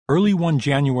Early one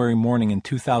January morning in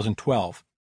 2012,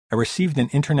 I received an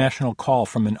international call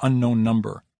from an unknown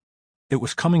number. It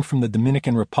was coming from the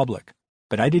Dominican Republic,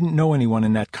 but I didn't know anyone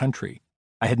in that country.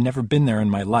 I had never been there in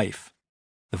my life.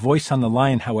 The voice on the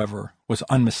line, however, was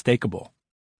unmistakable.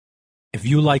 "If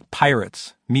you like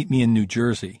pirates, meet me in New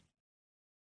Jersey."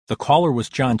 The caller was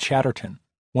John Chatterton,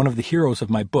 one of the heroes of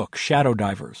my book, Shadow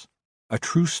Divers, a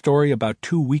true story about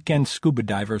two weekend scuba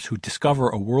divers who discover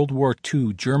a World War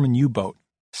II German U-boat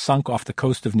sunk off the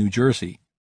coast of New Jersey,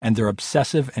 and their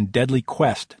obsessive and deadly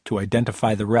quest to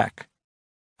identify the wreck.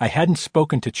 I hadn't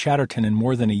spoken to Chatterton in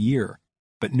more than a year,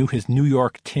 but knew his New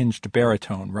York-tinged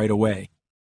baritone right away.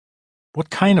 "What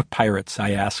kind of pirates?"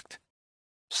 I asked.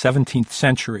 "17th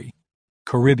century,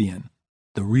 Caribbean,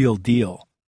 the real deal."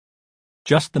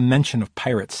 Just the mention of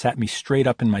pirates sat me straight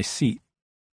up in my seat,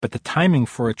 but the timing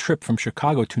for a trip from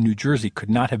Chicago to New Jersey could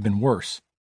not have been worse.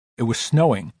 It was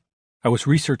snowing. I was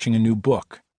researching a new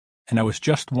book, and I was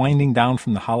just winding down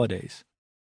from the holidays.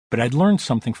 But I'd learned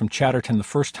something from Chatterton the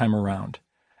first time around.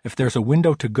 If there's a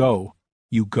window to go,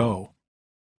 you go.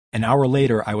 An hour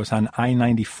later, I was on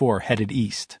I-94 headed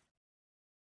east.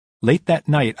 Late that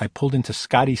night, I pulled into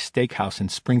Scotty's Steakhouse in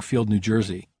Springfield, New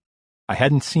Jersey. I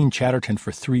hadn't seen Chatterton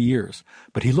for 3 years,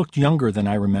 but he looked younger than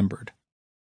I remembered.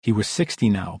 He was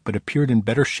 60 now, but appeared in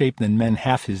better shape than men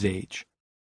half his age.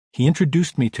 He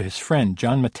introduced me to his friend,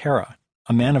 John Matera,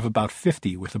 a man of about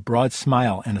 50 with a broad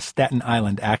smile and a Staten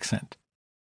Island accent.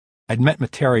 I'd met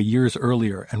Matera years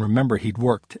earlier and remember he'd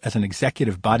worked as an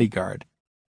executive bodyguard.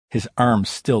 His arms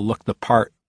still looked the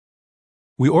part.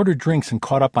 We ordered drinks and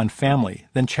caught up on family,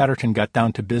 then Chatterton got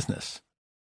down to business.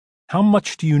 "How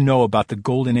much do you know about the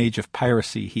golden age of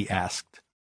piracy?" he asked.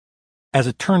 As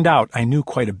it turned out, I knew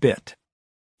quite a bit.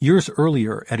 Years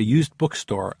earlier, at a used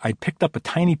bookstore, I'd picked up a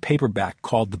tiny paperback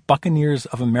called The Buccaneers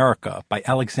of America by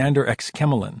Alexander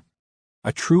Exquemelin,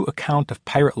 a true account of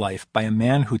pirate life by a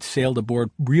man who'd sailed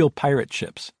aboard real pirate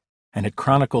ships and had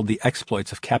chronicled the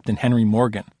exploits of Captain Henry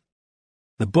Morgan.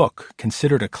 The book,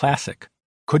 considered a classic,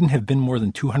 couldn't have been more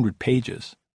than 200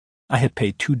 pages. I had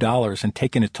paid $2 and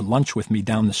taken it to lunch with me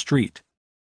down the street.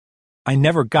 I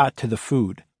never got to the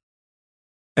food.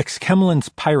 Exquemelin's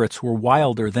pirates were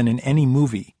wilder than in any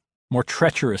movie, more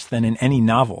treacherous than in any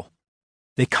novel.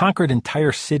 They conquered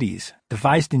entire cities,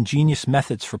 devised ingenious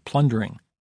methods for plundering,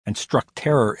 and struck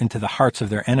terror into the hearts of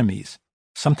their enemies,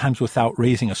 sometimes without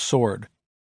raising a sword.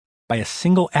 By a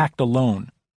single act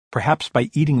alone, perhaps by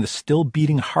eating the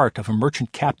still-beating heart of a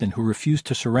merchant captain who refused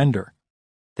to surrender,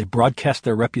 they broadcast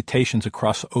their reputations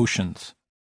across oceans.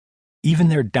 Even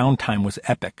their downtime was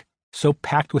epic, so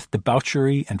packed with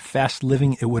debauchery and fast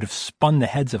living it would have spun the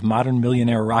heads of modern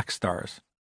millionaire rock stars.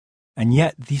 And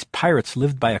yet these pirates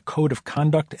lived by a code of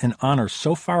conduct and honor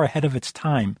so far ahead of its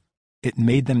time, it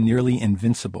made them nearly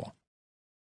invincible.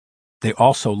 They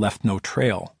also left no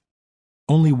trail.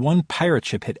 Only one pirate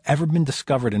ship had ever been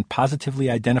discovered and positively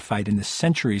identified in the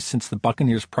centuries since the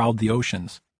buccaneers prowled the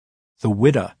oceans, the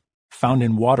Whydah, found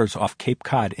in waters off Cape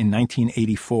Cod in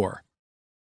 1984.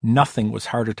 Nothing was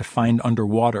harder to find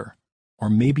underwater, or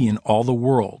maybe in all the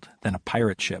world, than a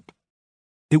pirate ship.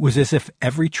 It was as if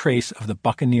every trace of the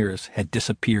buccaneers had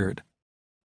disappeared.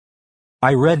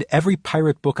 I read every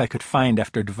pirate book I could find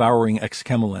after devouring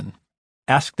Exquemelin,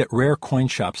 asked at rare coin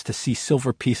shops to see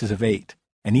silver pieces of 8,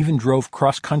 and even drove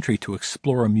cross-country to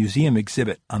explore a museum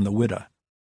exhibit on the Whydah.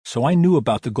 So I knew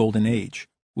about the Golden Age,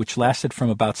 which lasted from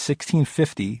about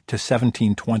 1650 to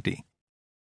 1720.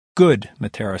 "Good,"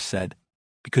 Matera said,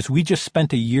 "because we just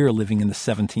spent a year living in the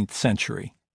 17th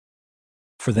century."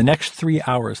 For the next 3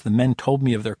 hours, the men told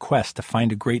me of their quest to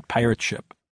find a great pirate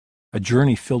ship, a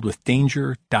journey filled with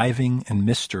danger, diving, and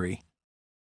mystery.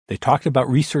 They talked about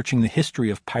researching the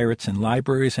history of pirates in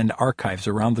libraries and archives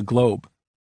around the globe.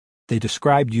 They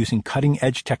described using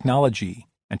cutting-edge technology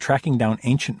and tracking down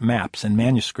ancient maps and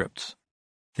manuscripts.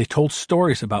 They told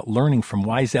stories about learning from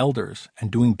wise elders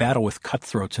and doing battle with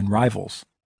cutthroats and rivals.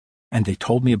 And they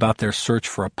told me about their search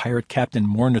for a pirate captain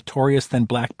more notorious than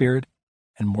Blackbeard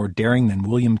and more daring than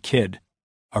William Kidd,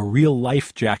 a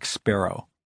real-life Jack Sparrow,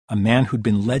 a man who'd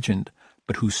been legend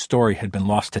but whose story had been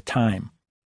lost to time,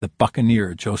 the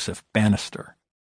buccaneer Joseph Bannister.